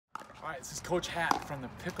All right, this is Coach Hat from the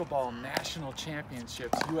Pickleball National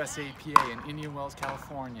Championships, USAPA in Indian Wells,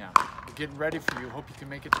 California. We're getting ready for you. Hope you can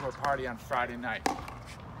make it to our party on Friday night.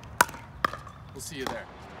 We'll see you there.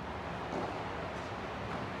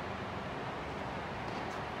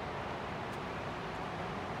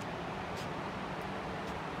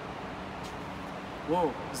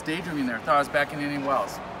 Whoa, I was daydreaming there. Thought I was back in Indian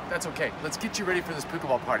Wells. That's okay. Let's get you ready for this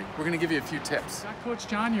pickleball party. We're going to give you a few tips. Coach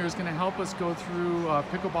John here is going to help us go through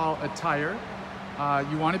pickleball attire.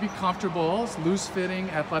 You want to be comfortable, loose-fitting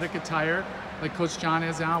athletic attire like Coach John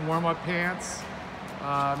has on, warm-up pants,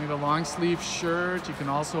 maybe a long-sleeve shirt. You can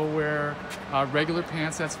also wear regular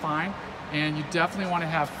pants, that's fine. And you definitely want to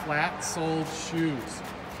have flat-soled shoes,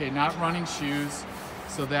 okay, not running shoes,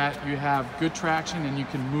 so that you have good traction and you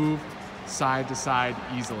can move side to side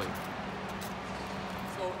easily.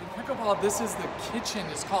 So in pickleball, this is the kitchen.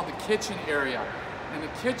 It's called the kitchen area. And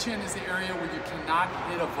the kitchen is the area where you cannot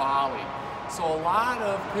hit a volley. So a lot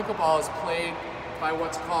of pickleball is played by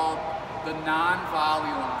what's called the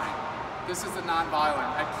non-volley line. This is the non-volley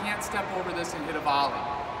line. I can't step over this and hit a volley.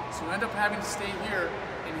 So you end up having to stay here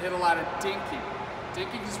and hit a lot of dinking.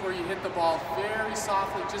 Dinking is where you hit the ball very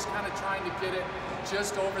softly, just kind of trying to get it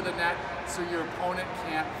just over the net so your opponent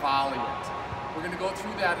can't volley it. We're going to go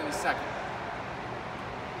through that in a second.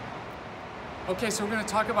 Okay, so we're going to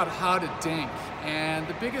talk about how to dink. And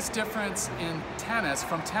the biggest difference in tennis,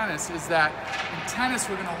 from tennis, is that in tennis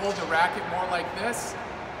we're going to hold the racket more like this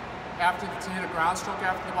to hit a ground stroke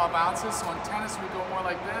after the ball bounces. So in tennis we go more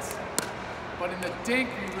like this. But in the dink,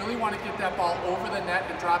 we really want to get that ball over the net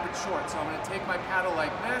and drop it short. So I'm going to take my paddle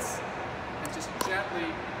like this and just gently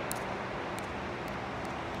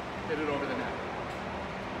hit it over the net.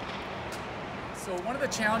 So one of the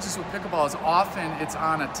challenges with pickleball is often it's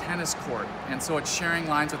on a tennis court, and so it's sharing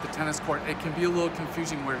lines with the tennis court. It can be a little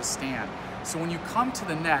confusing where to stand. So when you come to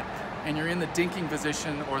the net and you're in the dinking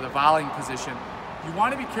position or the volleying position, you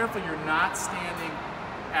want to be careful you're not standing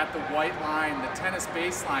at the white line, the tennis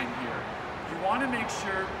baseline here. You want to make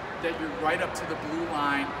sure that you're right up to the blue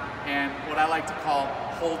line and what I like to call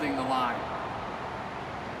holding the line.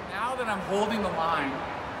 Now that I'm holding the line,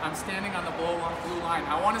 I'm standing on the blue line.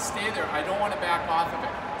 I want to stay there. I don't want to back off of it.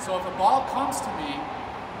 So if a ball comes to me,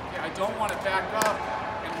 okay, I don't want to back up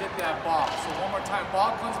and hit that ball. So one more time,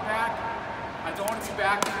 ball comes back. I don't want to be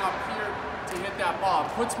backing up here to hit that ball.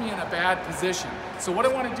 It puts me in a bad position. So what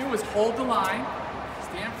I want to do is hold the line,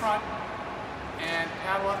 stay in front, and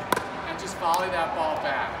paddle up and just volley that ball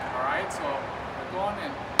back. All right, so I'm going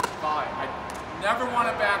and volley. I never want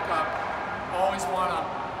to back up. Always want to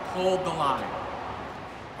hold the line.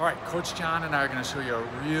 All right, Coach John and I are going to show you a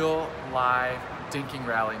real live dinking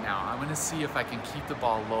rally now. I'm going to see if I can keep the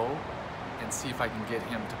ball low and see if I can get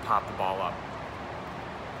him to pop the ball up.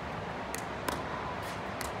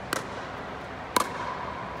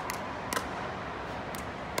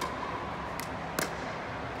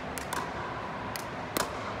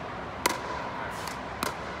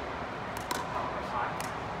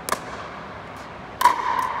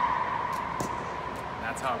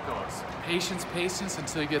 That's how it goes. Patience, patience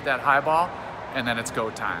until you get that high ball, and then it's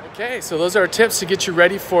go time. Okay, so those are our tips to get you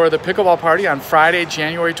ready for the pickleball party on Friday,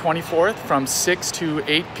 January 24th from 6 to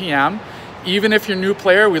 8 p.m. Even if you're a new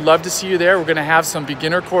player, we'd love to see you there. We're going to have some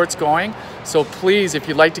beginner courts going. So please, if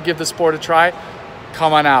you'd like to give the sport a try,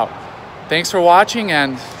 come on out. Thanks for watching,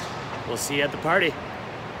 and we'll see you at the party.